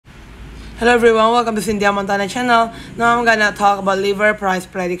Hello everyone, welcome to Cynthia Montana channel. Now I'm gonna talk about liver price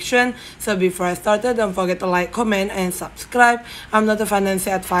prediction. So before I started, don't forget to like, comment, and subscribe. I'm not a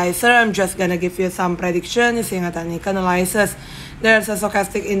financial advisor. I'm just gonna give you some prediction using a technical analysis. There's a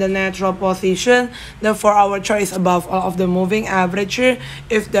stochastic in the natural position. The 4-hour chart is above all of the moving average here.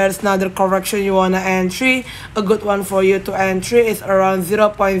 If there's another correction you wanna entry, a good one for you to entry is around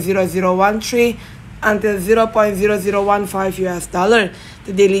 0.0013 until 0.0015 US dollar.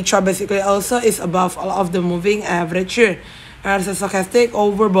 The daily chart basically also is above all of the moving average here. There's a stochastic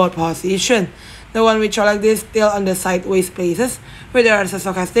overbought position. The one which are like this still on the sideways places where there is a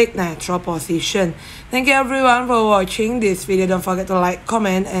stochastic natural position. Thank you everyone for watching this video. Don't forget to like,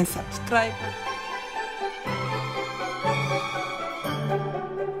 comment, and subscribe.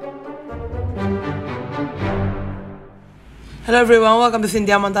 Hello everyone, welcome to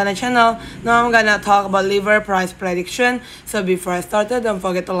Cynthia Montana channel. Now I'm gonna talk about liver price prediction. So before I started, don't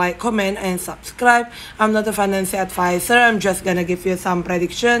forget to like, comment, and subscribe. I'm not a financial advisor. I'm just gonna give you some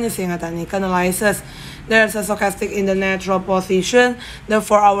prediction using a technical analysis. There's a stochastic in the natural position. The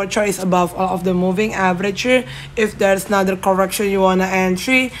 4-hour chart is above all of the moving average here. If there's another correction you wanna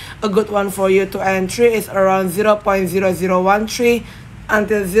entry, a good one for you to entry is around 0.0013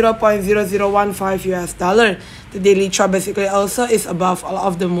 until 0.0015 US dollar. The daily chart basically also is above all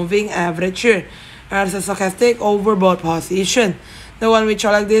of the moving average here. There's a stochastic overbought position. The one which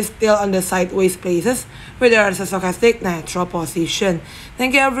are like this still on the sideways places where there is a stochastic natural position.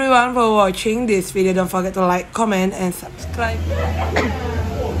 Thank you everyone for watching this video. Don't forget to like, comment, and subscribe.